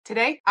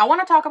Today, I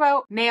want to talk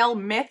about nail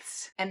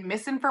myths and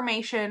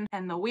misinformation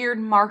and the weird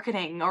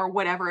marketing or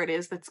whatever it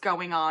is that's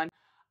going on.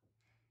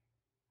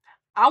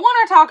 I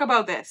want to talk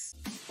about this.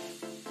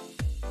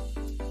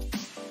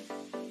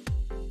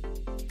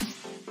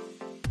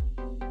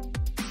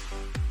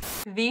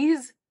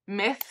 These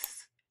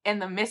myths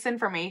and the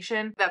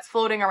misinformation that's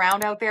floating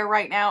around out there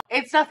right now,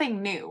 it's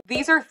nothing new.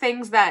 These are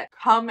things that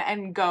come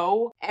and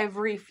go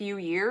every few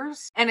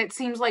years, and it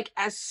seems like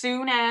as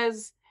soon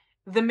as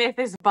the myth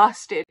is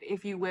busted,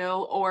 if you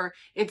will, or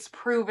it's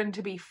proven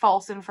to be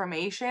false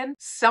information,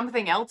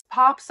 something else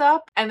pops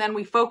up, and then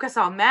we focus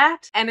on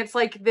that, and it's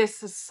like this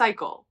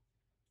cycle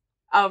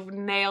of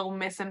nail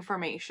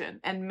misinformation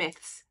and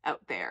myths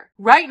out there.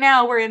 Right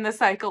now, we're in the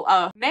cycle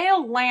of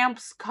nail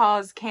lamps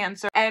cause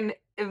cancer, and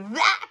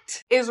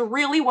that is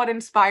really what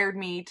inspired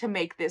me to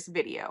make this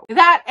video.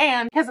 That,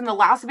 and because in the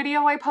last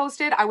video I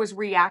posted, I was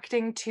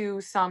reacting to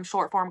some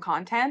short form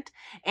content,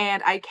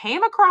 and I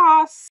came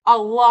across a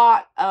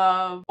lot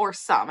of, or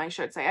some, I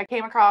should say, I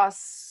came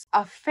across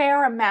a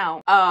fair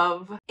amount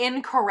of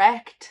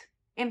incorrect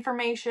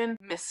information,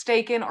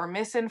 mistaken or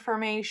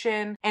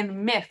misinformation,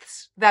 and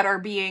myths that are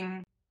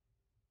being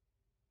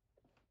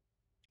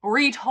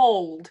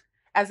retold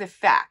as a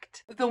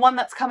fact. The one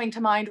that's coming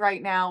to mind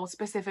right now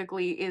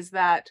specifically is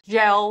that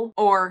gel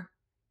or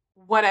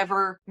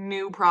whatever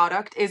new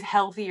product is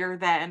healthier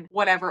than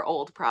whatever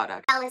old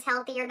product. Gel is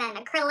healthier than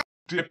acrylic.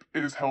 Dip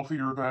is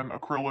healthier than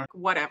acrylic.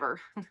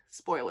 Whatever.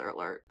 Spoiler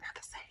alert. They're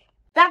the same.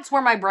 That's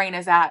where my brain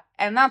is at,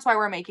 and that's why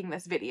we're making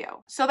this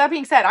video. So that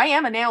being said, I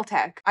am a nail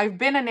tech. I've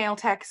been a nail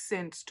tech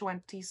since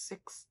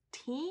 2016?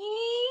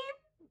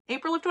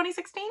 April of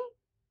 2016?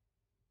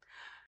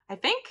 I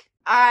think.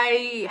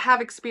 I have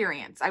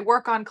experience. I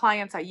work on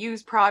clients, I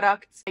use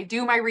products, I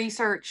do my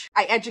research,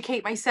 I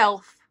educate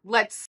myself.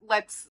 Let's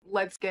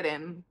get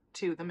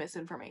into the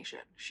misinformation,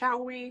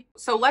 shall we?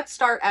 So let's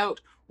start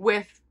out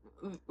with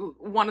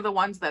one of the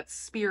ones that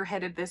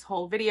spearheaded this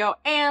whole video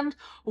and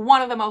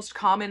one of the most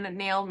common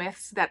nail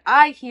myths that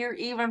I hear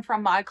even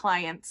from my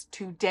clients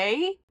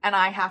today, and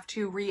I have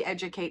to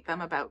re-educate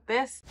them about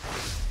this.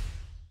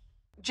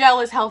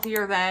 Gel is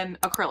healthier than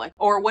acrylic,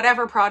 or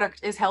whatever product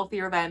is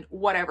healthier than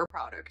whatever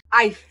product.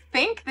 I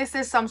think this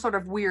is some sort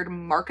of weird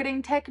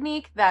marketing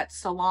technique that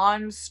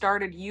salons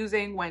started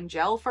using when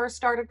gel first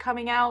started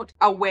coming out,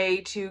 a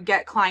way to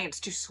get clients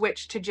to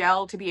switch to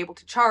gel to be able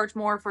to charge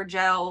more for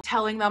gel,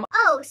 telling them,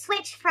 oh,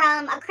 switch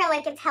from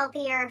acrylic, it's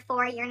healthier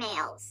for your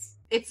nails.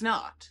 It's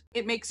not.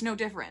 It makes no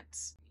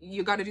difference.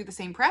 You got to do the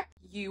same prep.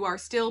 You are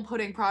still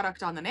putting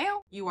product on the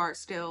nail. You are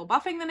still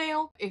buffing the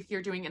nail. If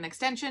you're doing an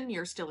extension,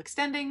 you're still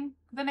extending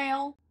the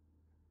nail.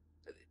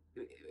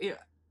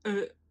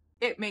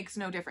 It makes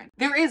no difference.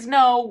 There is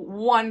no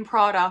one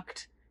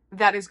product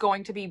that is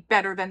going to be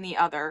better than the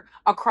other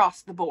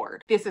across the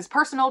board. This is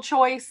personal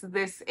choice.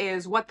 This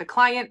is what the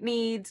client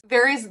needs.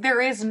 There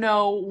is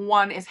no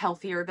one is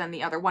healthier than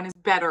the other. One is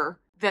better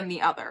than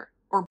the other,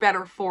 or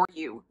better for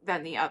you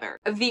than the other.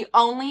 The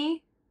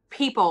only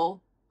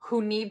people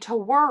who need to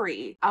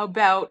worry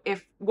about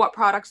what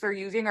products they're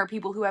using are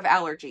people who have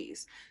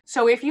allergies.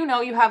 So if you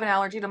know you have an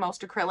allergy to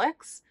most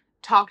acrylics,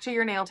 talk to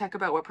your nail tech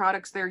about what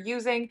products they're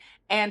using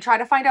and try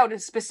to find out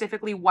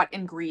specifically what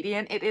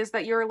ingredient it is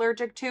that you're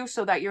allergic to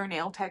so that your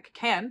nail tech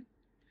can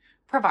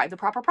provide the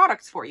proper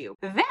products for you.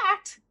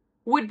 That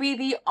would be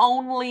the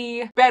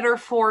only better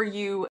for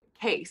you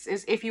case,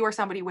 is if you are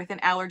somebody with an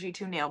allergy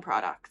to nail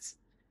products.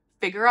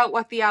 Figure out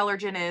what the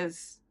allergen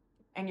is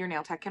and your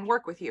nail tech can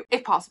work with you,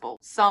 if possible.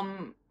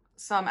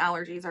 Some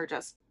allergies are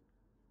just,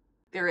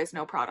 there is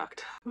no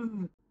product,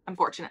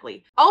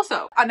 unfortunately.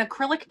 Also, an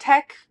acrylic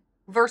tech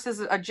versus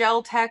a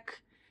gel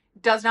tech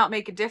does not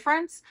make a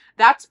difference.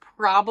 That's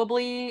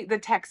probably the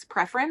tech's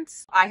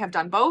preference. I have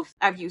done both.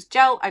 I've used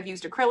gel, I've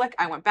used acrylic,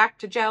 I went back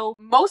to gel.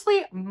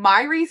 Mostly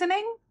my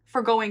reasoning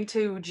for going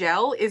to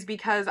gel is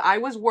because I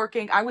was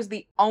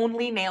the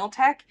only nail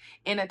tech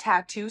in a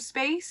tattoo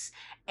space,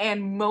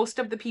 and most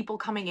of the people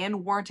coming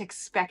in weren't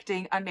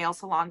expecting a nail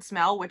salon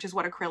smell, which is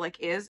what acrylic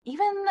is.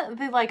 Even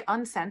the like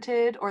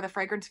unscented or the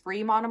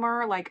fragrance-free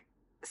monomer like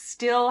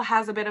still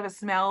has a bit of a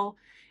smell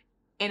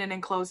in an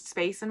enclosed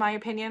space, in my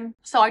opinion.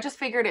 So I just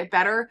figured it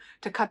better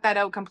to cut that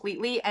out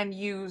completely and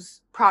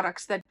use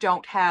products that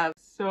don't have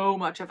so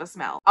much of a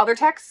smell. Other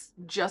techs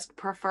just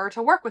prefer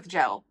to work with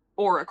gel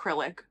or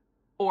acrylic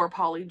or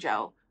poly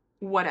gel,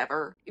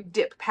 whatever,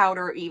 dip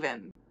powder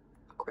even.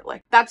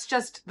 Acrylic. That's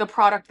just the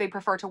product they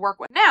prefer to work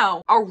with.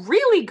 Now, a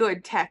really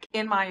good tech,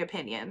 in my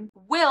opinion,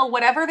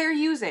 whatever they're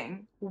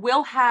using,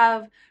 will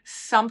have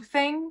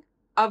something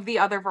of the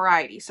other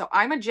variety. So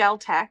I'm a gel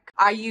tech.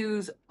 I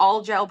use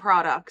all gel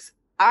products.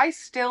 I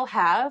still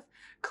have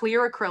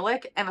clear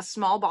acrylic and a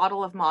small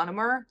bottle of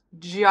monomer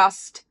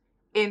just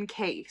in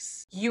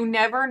case. You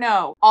never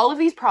know. All of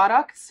these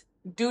products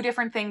do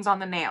different things on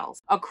the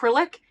nails.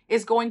 Acrylic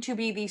is going to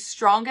be the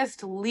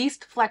strongest,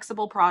 least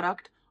flexible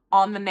product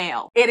on the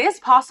nail. It is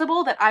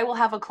possible that I will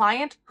have a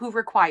client who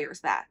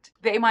requires that.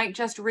 They might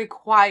just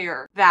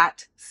require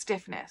that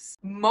stiffness.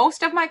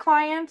 Most of my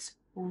clients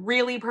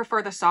really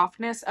prefer the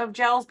softness of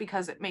gels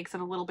because it makes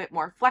it a little bit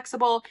more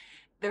flexible.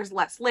 There's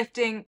less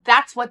lifting.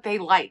 That's what they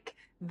like.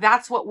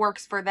 That's what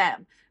works for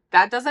them.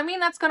 That doesn't mean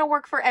that's going to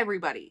work for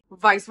everybody.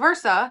 Vice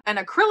versa, an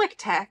acrylic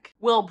tech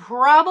will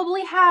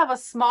probably have a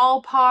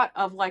small pot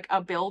of like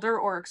a builder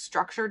or a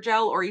structure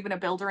gel, or even a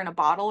builder in a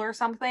bottle or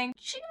something,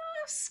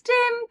 just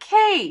in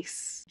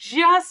case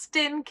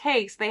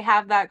they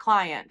have that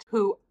client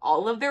who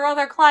all of their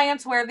other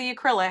clients wear the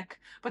acrylic,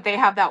 but they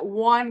have that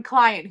one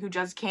client who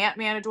just can't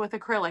manage with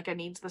acrylic and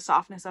needs the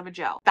softness of a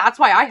gel. That's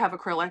why I have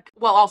acrylic.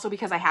 Well, also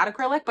because I had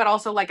acrylic, but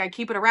also like I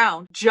keep it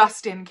around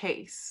just in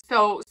case.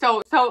 So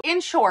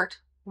in short,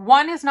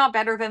 one is not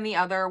better than the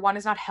other. One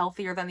is not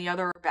healthier than the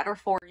other or better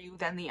for you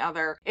than the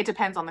other. It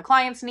depends on the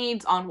client's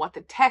needs, on what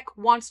the tech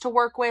wants to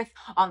work with,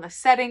 on the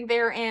setting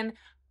they're in.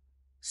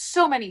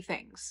 So many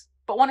things.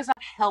 But one is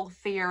not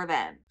healthier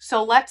than.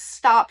 So let's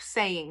stop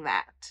saying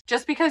that.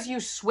 Just because you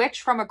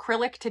switch from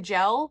acrylic to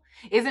gel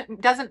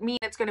doesn't mean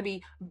it's going to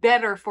be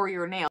better for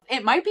your nails.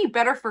 It might be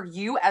better for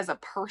you as a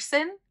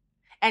person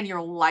and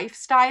your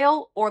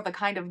lifestyle or the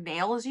kind of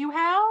nails you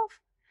have,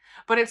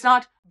 but it's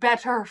not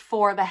better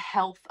for the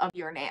health of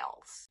your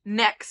nails.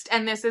 Next,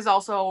 and this is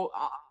also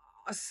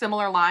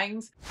similar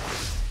lines,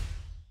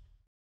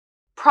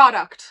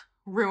 product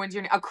ruins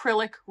your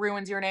acrylic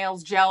ruins your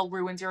nails, gel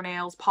ruins your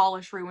nails,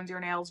 polish ruins your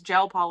nails,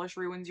 gel polish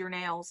ruins your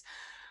nails,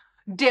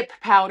 dip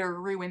powder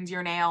ruins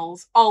your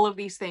nails. All of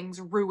these things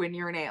ruin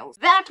your nails.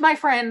 That, my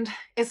friend,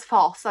 is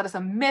false. That is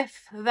a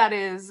myth. That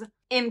is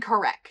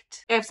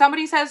incorrect. If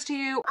somebody says to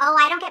you, "Oh,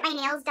 I don't get my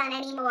nails done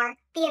anymore.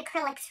 The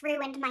acrylics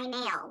ruined my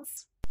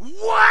nails."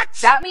 What?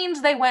 That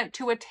means they went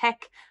to a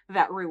tech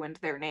that ruined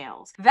their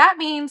nails. That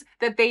means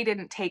that they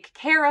didn't take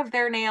care of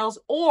their nails,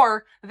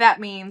 or that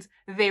means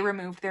they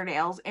removed their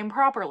nails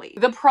improperly.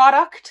 The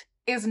product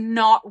is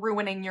not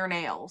ruining your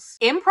nails.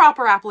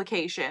 Improper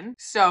application,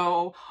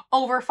 so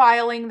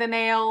overfiling the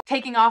nail,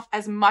 taking off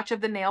as much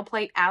of the nail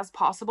plate as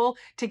possible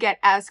to get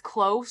as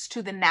close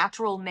to the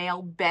natural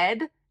nail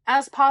bed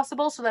as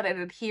possible so that it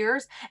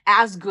adheres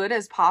as good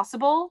as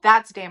possible,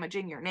 that's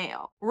damaging your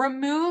nail.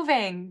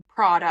 Removing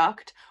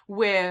product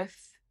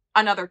with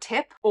another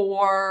tip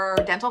or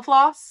dental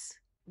floss,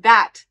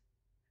 that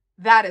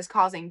is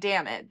causing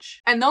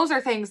damage. And those are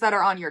things that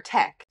are on your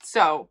tech.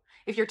 So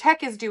if your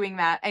tech is doing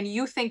that and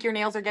you think your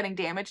nails are getting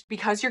damaged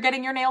because you're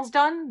getting your nails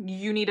done,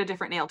 you need a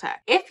different nail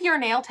tech. If your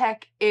nail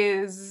tech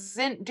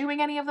isn't doing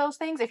any of those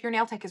things, if your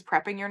nail tech is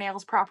prepping your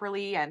nails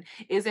properly and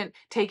isn't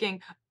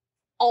taking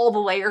all the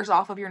layers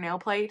off of your nail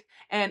plate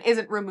and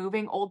isn't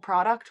removing old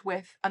product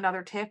with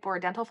another tip or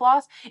a dental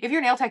floss, if your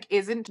nail tech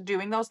isn't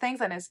doing those things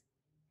and is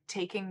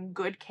taking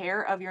good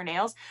care of your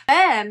nails,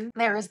 then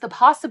there is the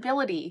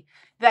possibility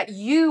that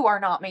you are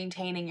not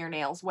maintaining your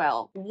nails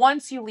well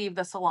once you leave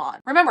the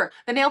salon. Remember,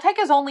 the nail tech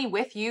is only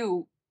with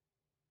you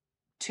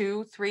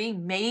 2, 3,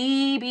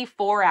 maybe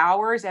 4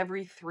 hours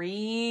every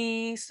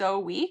 3 so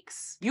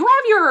weeks. You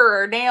have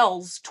your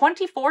nails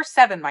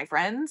 24/7, my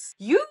friends.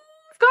 You've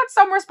got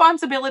some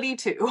responsibility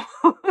too.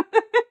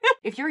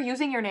 If you're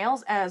using your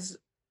nails as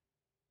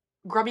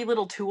grubby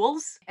little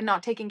tools and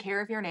not taking care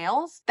of your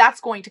nails,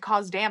 that's going to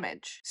cause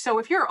damage. So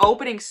if you're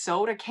opening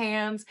soda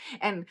cans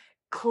and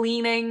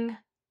cleaning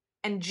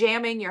and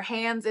jamming your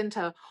hands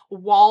into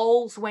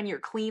walls when you're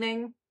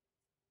cleaning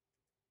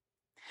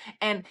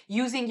and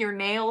using your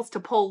nails to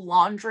pull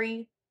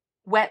laundry,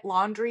 wet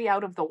laundry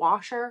out of the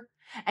washer,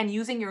 and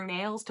using your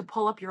nails to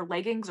pull up your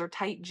leggings or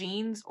tight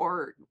jeans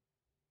or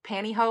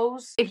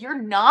pantyhose, if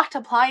you're not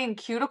applying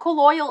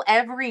cuticle oil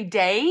every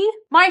day,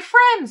 my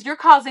friends, you're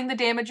causing the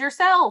damage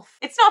yourself.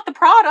 It's not the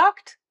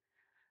product.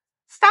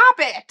 Stop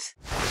it.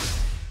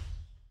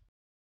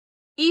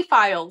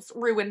 E-files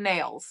ruin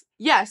nails.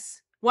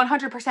 Yes,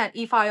 100%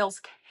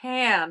 e-files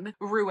can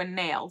ruin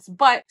nails,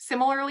 but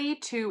similarly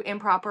to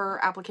improper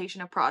application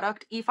of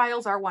product,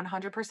 e-files are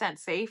 100%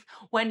 safe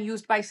when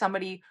used by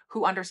somebody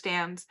who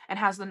understands and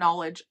has the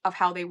knowledge of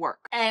how they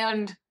work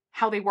and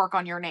how they work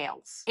on your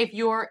nails. If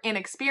you're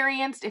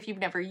inexperienced, if you've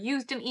never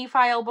used an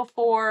e-file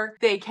before,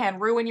 they can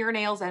ruin your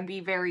nails and be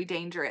very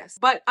dangerous.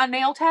 But a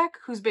nail tech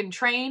who's been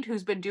trained,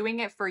 who's been doing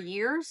it for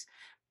years,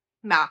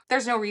 nah,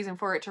 there's no reason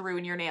for it to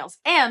ruin your nails.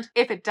 And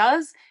if it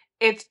does,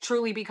 it's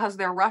truly because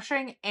they're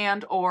rushing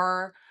and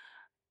or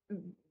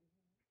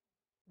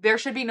there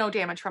should be no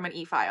damage from an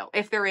e-file.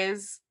 If there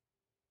is,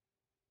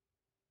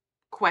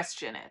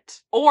 question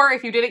it. Or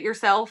if you did it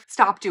yourself,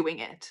 stop doing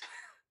it.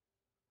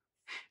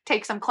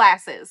 Take some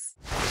classes.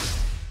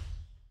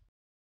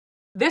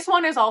 This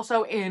one is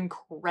also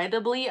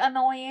incredibly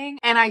annoying,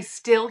 and I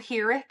still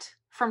hear it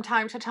from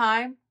time to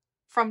time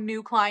from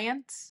new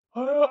clients.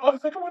 I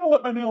think I'm gonna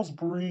let my nails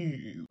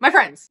breathe. My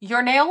friends,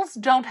 your nails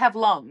don't have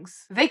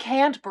lungs. They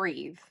can't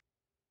breathe.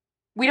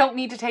 We don't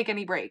need to take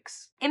any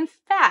breaks. In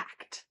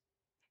fact,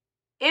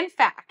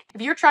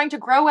 if you're trying to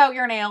grow out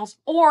your nails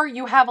or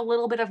you have a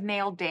little bit of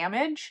nail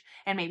damage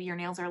and maybe your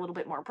nails are a little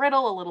bit more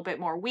brittle, a little bit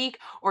more weak,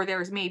 or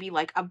there's maybe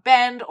like a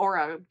bend or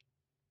a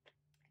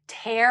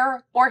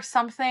tear or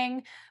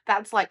something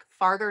that's like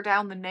farther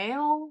down the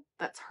nail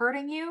that's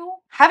hurting you,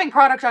 having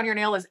product on your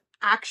nail is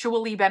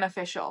actually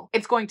beneficial.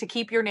 It's going to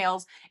keep your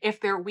nails, if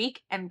they're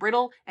weak and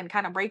brittle and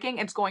kind of breaking,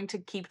 it's going to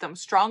keep them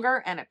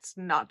stronger, and it's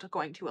not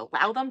going to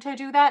allow them to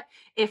do that.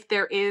 If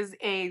there is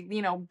a,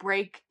 you know,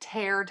 break,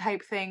 tear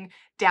type thing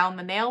down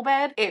the nail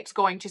bed, it's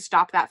going to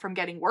stop that from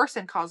getting worse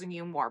and causing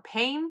you more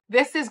pain.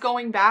 This is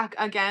going back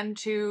again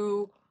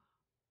to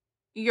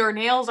your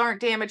nails aren't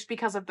damaged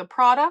because of the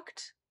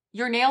product.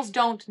 Your nails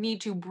don't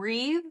need to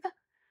breathe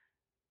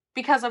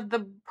because of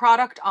the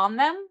product on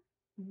them.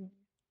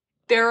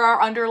 There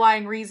are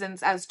underlying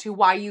reasons as to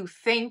why you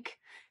think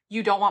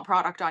you don't want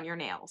product on your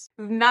nails.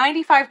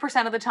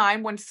 95% of the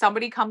time when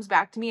somebody comes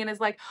back to me and is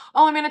like,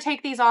 oh, I'm going to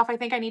take these off, I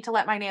think I need to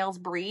let my nails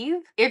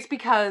breathe, it's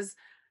because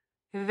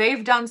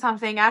they've done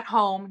something at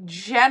home,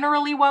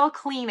 generally while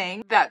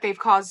cleaning, that they've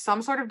caused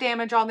some sort of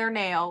damage on their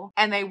nail,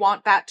 and they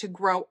want that to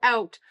grow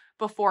out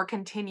before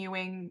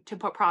continuing to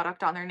put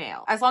product on their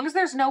nail. As long as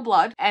there's no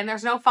blood and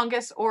there's no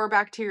fungus or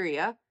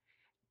bacteria,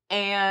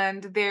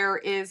 and there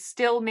is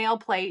still nail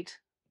plate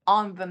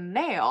on the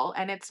nail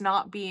and it's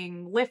not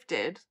being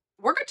lifted,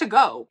 we're good to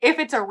go. If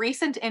it's a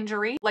recent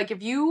injury, like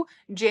if you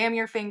jam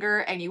your finger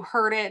and you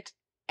hurt it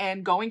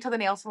and going to the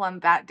nail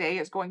salon that day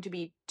is going to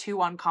be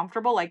too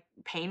uncomfortable, like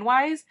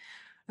pain-wise,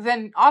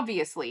 then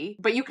obviously,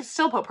 but you can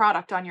still put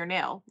product on your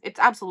nail. It's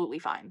absolutely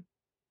fine.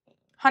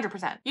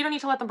 100%. You don't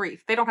need to let them breathe.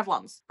 They don't have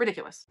lungs.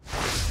 Ridiculous.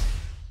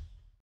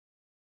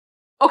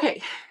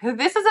 Okay,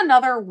 this is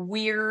another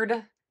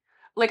weird,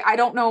 like, I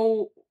don't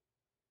know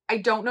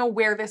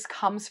where this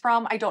comes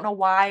from. I don't know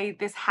why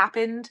this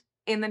happened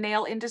in the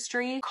nail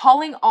industry.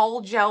 Calling all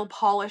gel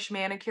polish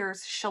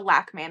manicures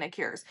shellac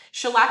manicures.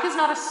 Shellac is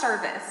not a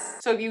service.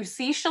 So if you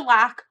see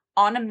shellac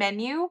on a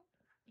menu,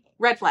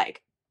 red flag.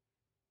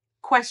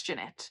 Question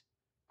it.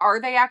 Are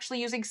they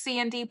actually using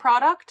C&D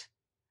product?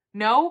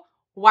 No?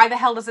 Why the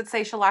hell does it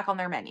say shellac on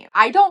their menu?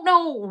 I don't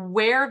know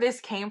where this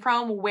came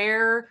from,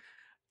 where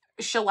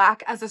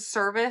shellac as a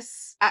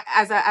service,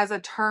 as a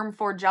term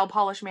for gel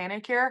polish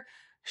manicure,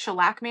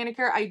 shellac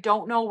manicure, I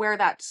don't know where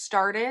that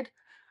started.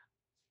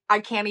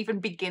 I can't even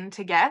begin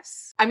to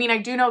guess. I mean, I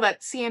do know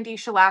that C&D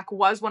shellac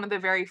was one of the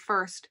very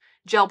first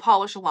gel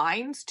polish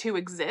lines to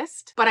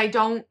exist, but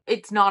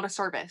it's not a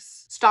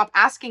service. Stop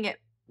asking it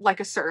like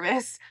a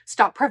service.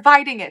 Stop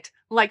providing it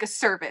like a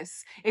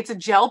service. It's a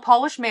gel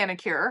polish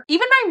manicure.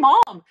 Even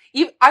my mom,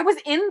 I was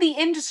in the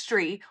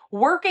industry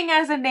working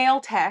as a nail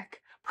tech,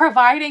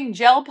 providing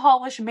gel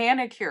polish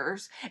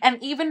manicures,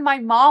 and even my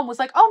mom was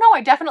like, oh no,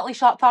 I definitely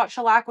thought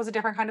shellac was a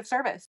different kind of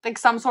service, like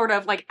some sort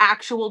of like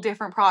actual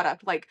different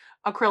product, like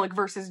acrylic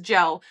versus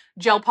gel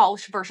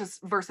polish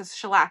versus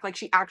shellac. Like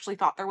she actually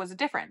thought there was a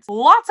difference.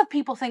 Lots of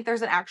people think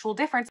there's an actual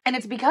difference, and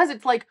it's because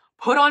it's like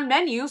put on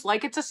menus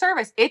like it's a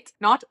service. It's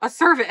not a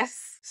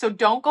service. So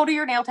don't go to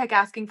your nail tech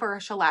asking for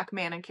a shellac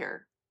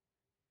manicure.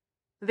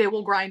 They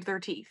will grind their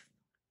teeth.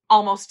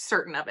 Almost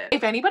certain of it.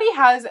 If anybody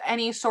has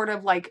any sort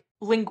of like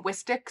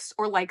linguistics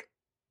or like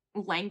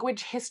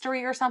language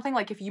history or something,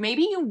 like if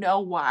maybe you know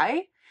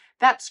why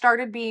that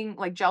started being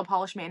like gel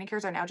polish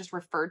manicures are now just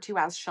referred to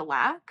as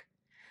shellac,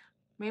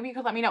 maybe you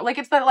could let me know. Like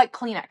it's the like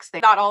Kleenex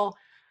thing. Not all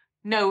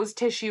nose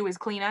tissue is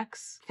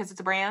Kleenex because it's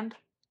a brand.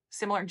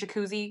 Similar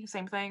Jacuzzi,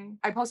 same thing.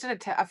 I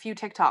posted a few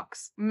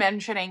TikToks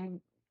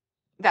mentioning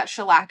that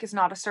shellac is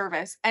not a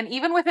service. And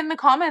even within the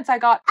comments I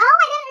got, Oh,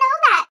 I didn't know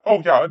that.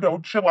 Oh yeah,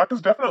 no, shellac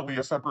is definitely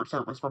a separate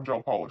service from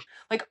gel polish.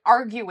 like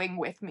arguing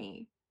with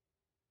me.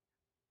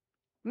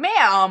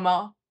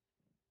 Ma'am,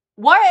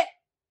 what?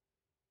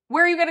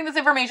 Where are you getting this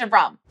information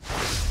from?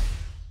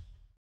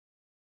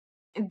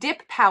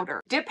 Dip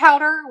powder. Dip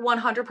powder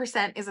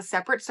 100% is a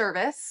separate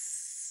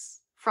service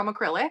from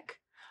acrylic,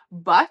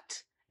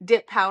 but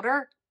dip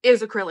powder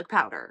is acrylic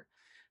powder.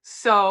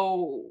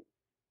 So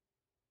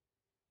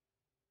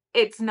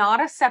it's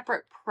not a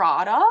separate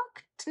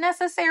product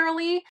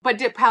necessarily, but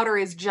dip powder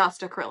is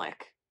just acrylic.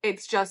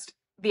 It's just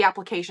the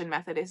application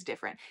method is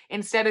different.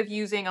 Instead of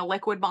using a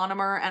liquid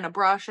monomer and a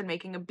brush and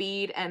making a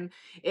bead and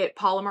it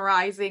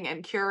polymerizing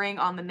and curing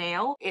on the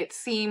nail, it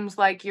seems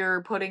like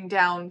you're putting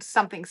down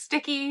something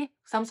sticky,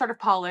 some sort of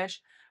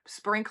polish,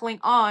 sprinkling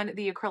on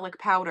the acrylic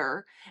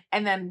powder,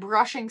 and then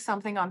brushing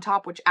something on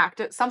top, which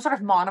some sort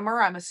of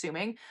monomer, I'm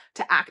assuming,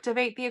 to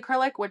activate the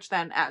acrylic, which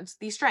then adds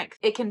the strength.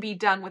 It can be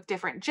done with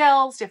different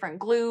gels, different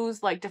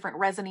glues, like different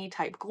resiny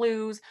type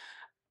glues.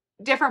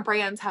 Different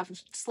brands have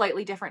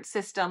slightly different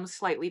systems,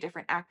 slightly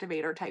different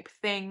activator type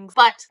things,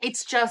 but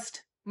it's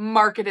just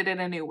marketed in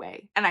a new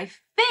way. And I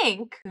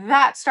think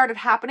that started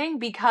happening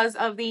because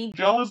of the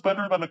Gel is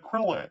better than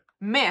acrylic.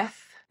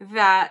 myth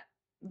that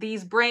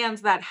these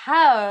brands that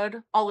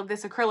had all of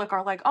this acrylic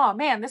are like, oh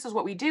man, this is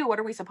what we do. What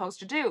are we supposed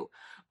to do?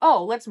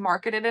 Oh, let's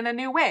market it in a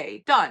new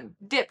way. Done.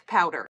 Dip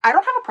powder. I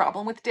don't have a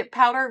problem with dip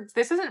powder.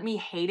 This isn't me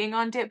hating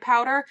on dip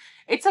powder.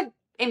 It's an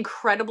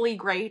incredibly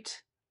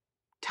great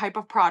type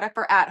of product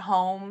for at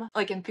home,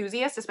 like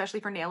enthusiasts, especially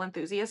for nail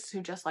enthusiasts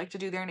who just like to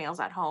do their nails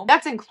at home.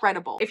 That's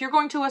incredible. If you're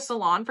going to a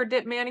salon for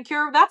dip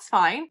manicure, that's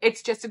fine.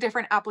 It's just a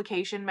different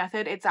application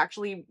method. It's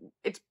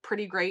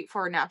pretty great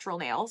for natural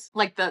nails.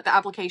 Like the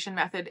application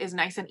method is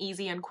nice and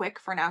easy and quick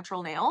for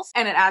natural nails,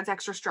 and it adds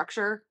extra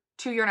structure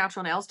to your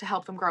natural nails to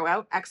help them grow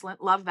out.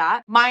 Excellent. Love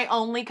that. My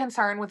only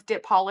concern with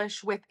dip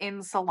polish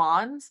within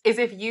salons is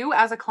if you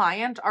as a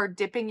client are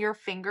dipping your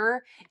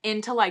finger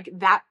into like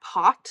that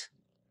pot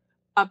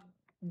of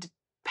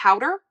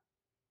powder,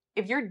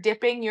 if you're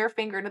dipping your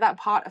finger into that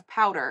pot of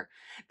powder,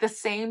 the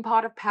same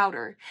pot of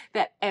powder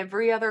that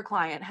every other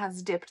client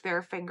has dipped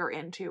their finger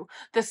into,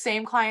 the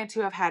same clients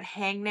who have had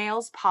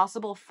hangnails,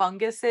 possible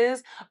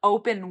funguses,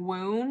 open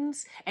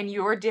wounds, and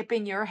you're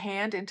dipping your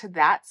hand into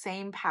that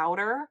same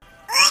powder.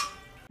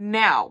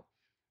 Now,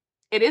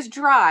 it is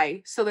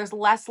dry, so there's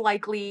less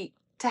likely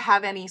to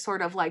have any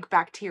sort of like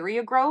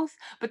bacteria growth,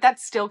 but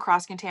that's still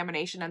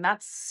cross-contamination and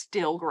that's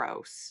still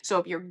gross. So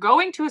if you're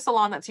going to a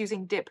salon that's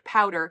using dip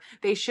powder,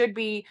 they should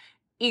be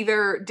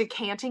either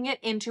decanting it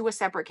into a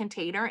separate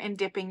container and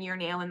dipping your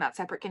nail in that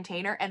separate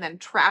container and then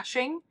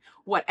trashing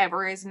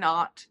whatever is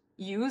not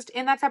used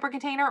in that separate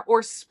container,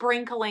 or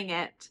sprinkling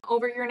it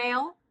over your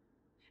nail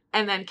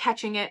and then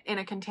catching it in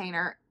a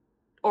container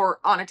or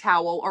on a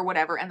towel or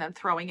whatever, and then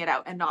throwing it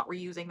out and not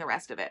reusing the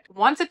rest of it.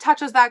 Once it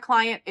touches that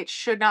client, it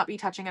should not be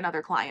touching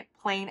another client.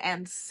 Plain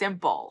and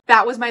simple.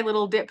 That was my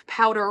little dip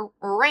powder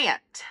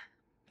rant.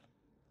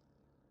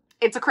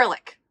 It's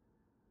acrylic.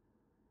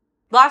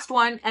 Last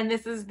one, and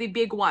this is the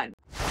big one.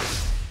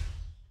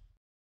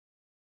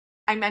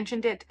 I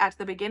mentioned it at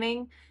the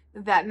beginning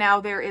that now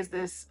there is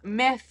this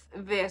myth,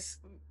 this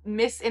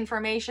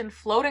misinformation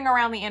floating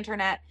around the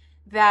internet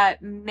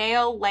that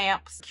nail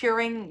lamps,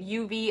 curing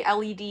UV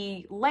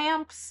LED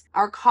lamps,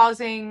 are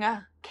causing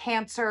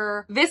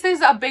cancer. This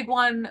is a big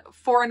one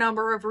for a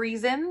number of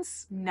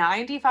reasons.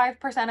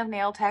 95% of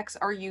nail techs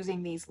are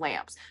using these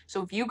lamps.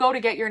 So if you go to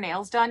get your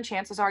nails done,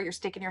 chances are you're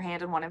sticking your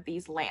hand in one of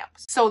these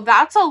lamps. So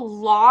that's a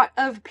lot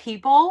of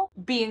people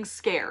being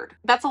scared.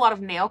 That's a lot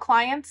of nail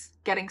clients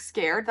getting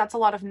scared. That's a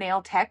lot of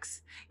nail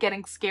techs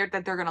getting scared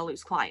that they're going to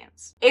lose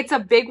clients. It's a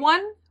big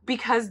one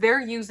because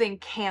they're using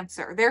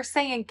cancer. They're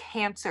saying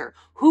cancer.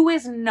 Who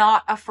is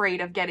not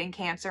afraid of getting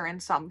cancer in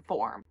some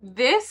form?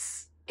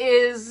 This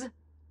is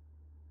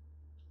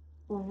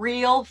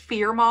real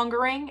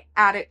fear-mongering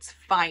at its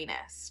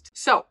finest.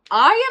 So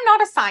I am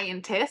not a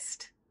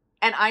scientist,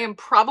 and I am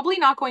probably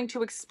not going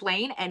to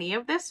explain any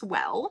of this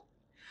well,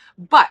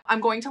 but I'm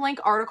going to link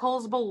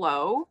articles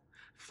below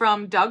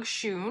from Doug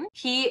Schoon.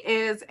 He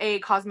is a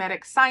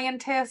cosmetic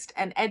scientist,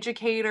 an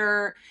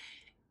educator.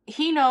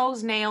 He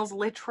knows nails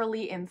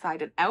literally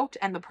inside and out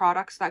and the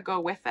products that go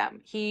with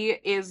them. He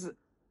is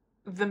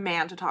the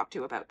man to talk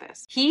to about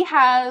this. He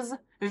has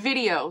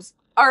videos,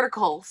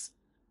 articles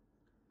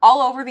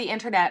all over the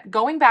internet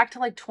going back to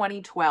like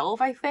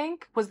 2012, I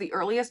think, was the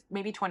earliest,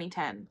 maybe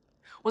 2010.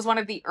 Was one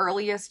of the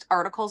earliest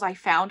articles I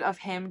found of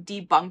him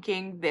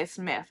debunking this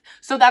myth.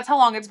 So that's how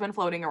long it's been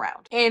floating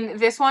around. And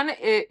this one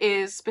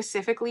is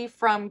specifically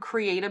from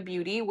Creative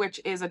Beauty, which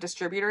is a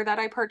distributor that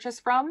I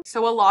purchased from.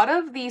 So a lot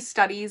of these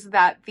studies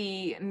that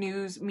the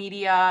news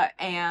media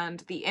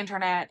and the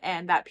internet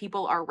and that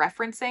people are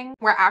referencing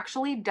were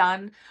actually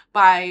done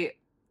by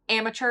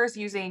amateurs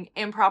using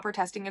improper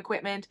testing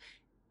equipment,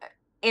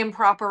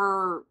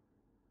 improper,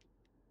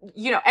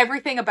 you know,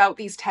 everything about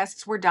these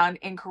tests were done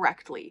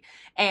incorrectly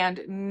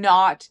and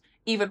not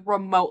even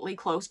remotely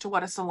close to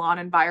what a salon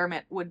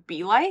environment would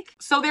be like.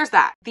 So there's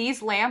that.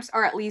 These lamps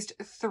are at least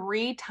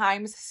 3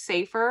 times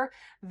safer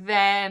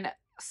than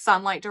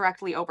sunlight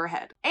directly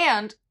overhead.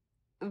 And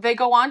they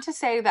go on to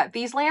say that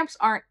these lamps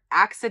aren't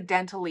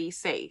accidentally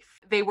safe.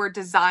 They were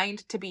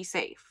designed to be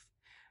safe.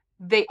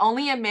 They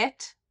only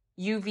emit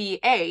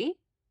UVA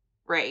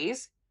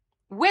rays,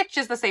 which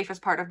is the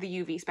safest part of the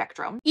UV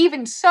spectrum.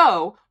 Even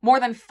so, more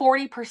than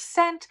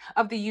 40%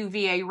 of the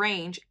UVA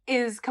range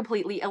is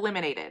completely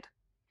eliminated.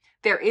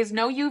 There is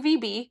no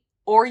UVB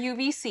or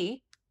UVC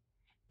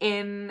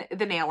in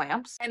the nail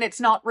lamps, and it's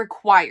not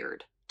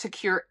required to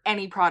cure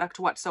any product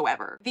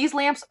whatsoever. These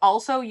lamps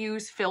also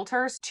use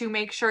filters to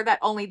make sure that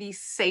only the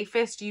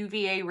safest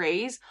UVA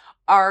rays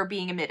are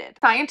being emitted.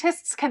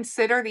 Scientists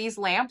consider these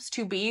lamps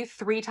to be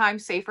 3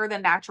 times safer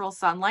than natural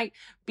sunlight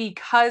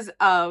because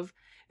of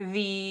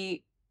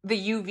the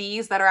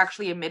UVs that are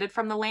actually emitted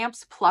from the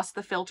lamps plus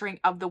the filtering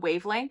of the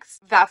wavelengths.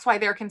 That's why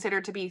they're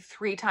considered to be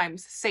 3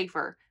 times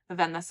safer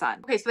than the sun.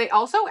 Okay, so they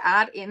also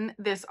add in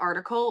this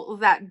article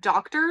that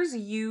doctors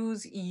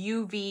use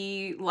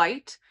UV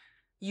light,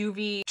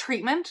 UV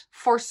treatment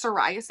for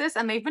psoriasis,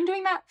 and they've been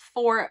doing that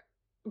for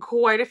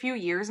quite a few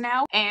years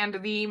now,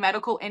 and the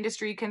medical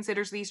industry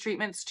considers these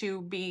treatments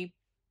to be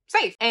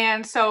safe.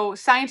 And so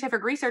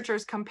scientific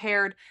researchers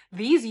compared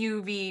these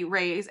UV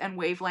rays and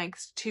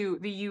wavelengths to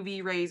the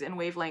UV rays and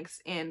wavelengths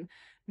in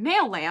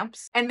nail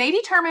lamps, and they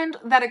determined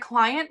that a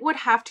client would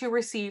have to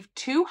receive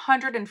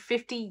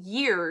 250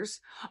 years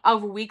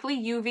of weekly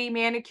UV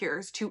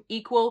manicures to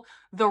equal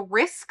the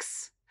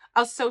risks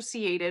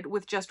associated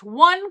with just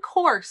 1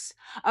 course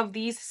of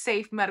these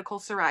safe medical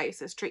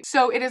psoriasis treatments.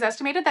 So it is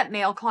estimated that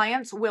nail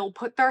clients will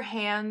put their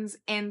hands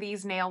in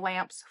these nail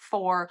lamps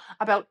for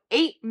about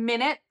 8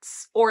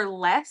 minutes or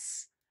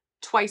less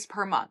twice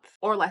per month,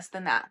 or less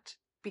than that,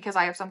 because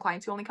I have some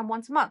clients who only come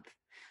once a month.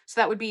 So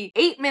that would be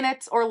 8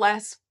 minutes or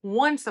less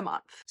once a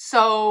month.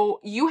 So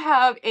you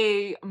have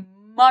a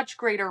much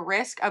greater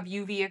risk of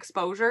UV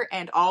exposure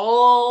and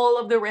all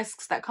of the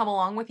risks that come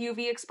along with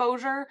UV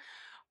exposure.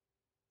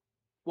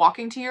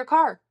 Walking to your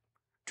car,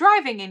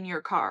 driving in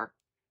your car,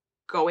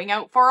 going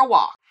out for a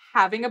walk,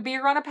 having a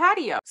beer on a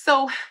patio.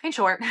 So in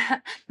short,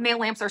 nail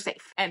lamps are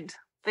safe. And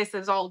this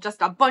is all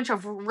just a bunch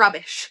of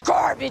rubbish.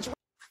 Garbage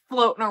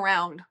floating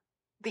around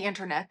the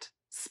internet,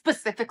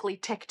 specifically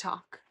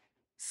TikTok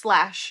 /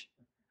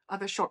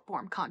 other short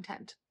form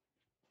content.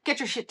 Get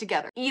your shit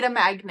together. Eat a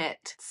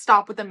magnet.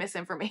 Stop with the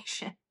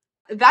misinformation.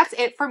 That's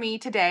it for me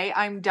today.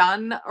 I'm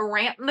done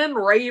ranting and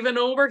raving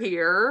over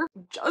here.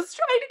 Just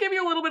trying to give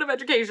you a little bit of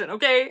education,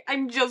 okay?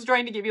 I'm just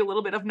trying to give you a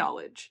little bit of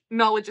knowledge.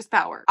 Knowledge is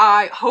power.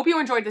 I hope you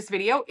enjoyed this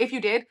video. If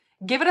you did,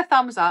 give it a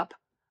thumbs up.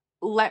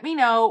 Let me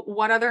know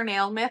what other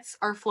nail myths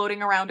are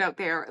floating around out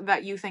there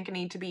that you think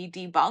need to be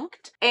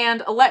debunked.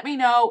 And let me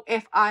know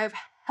if I've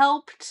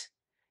helped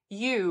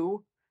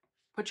you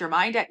put your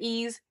mind at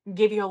ease,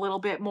 give you a little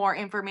bit more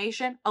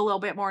information, a little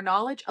bit more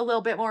knowledge, a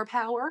little bit more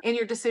power in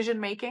your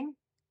decision making,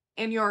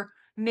 in your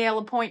nail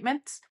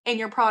appointments, in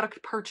your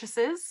product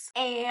purchases.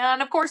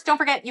 And of course, don't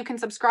forget you can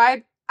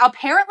subscribe.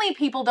 Apparently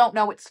people don't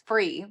know it's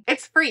free.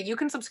 It's free. You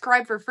can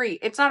subscribe for free.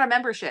 It's not a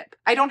membership.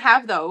 I don't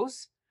have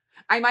those.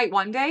 I might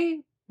one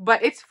day,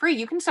 but it's free.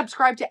 You can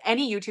subscribe to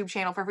any YouTube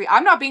channel for free.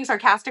 I'm not being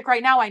sarcastic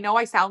right now. I know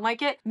I sound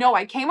like it. No,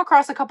 I came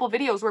across a couple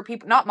videos where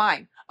people, not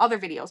mine, other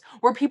videos,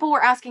 where people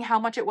were asking how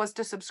much it was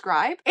to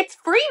subscribe. It's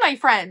free, my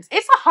friends.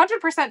 It's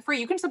 100% free.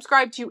 You can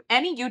subscribe to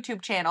any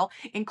YouTube channel,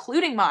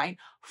 including mine,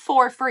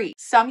 for free.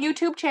 Some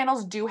YouTube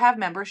channels do have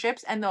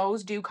memberships and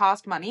those do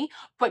cost money,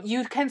 but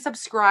you can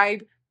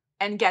subscribe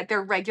and get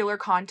their regular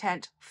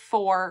content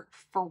for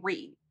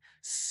free.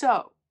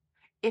 So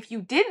if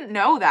you didn't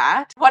know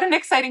that, what an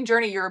exciting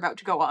journey you're about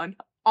to go on.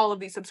 All of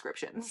these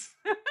subscriptions.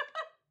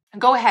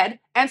 Go ahead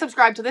and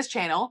subscribe to this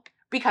channel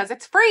because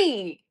it's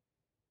free.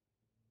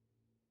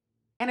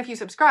 And if you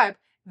subscribe,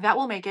 that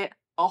will make it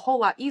a whole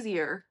lot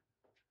easier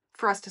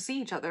for us to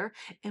see each other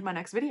in my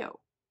next video.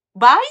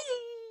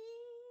 Bye!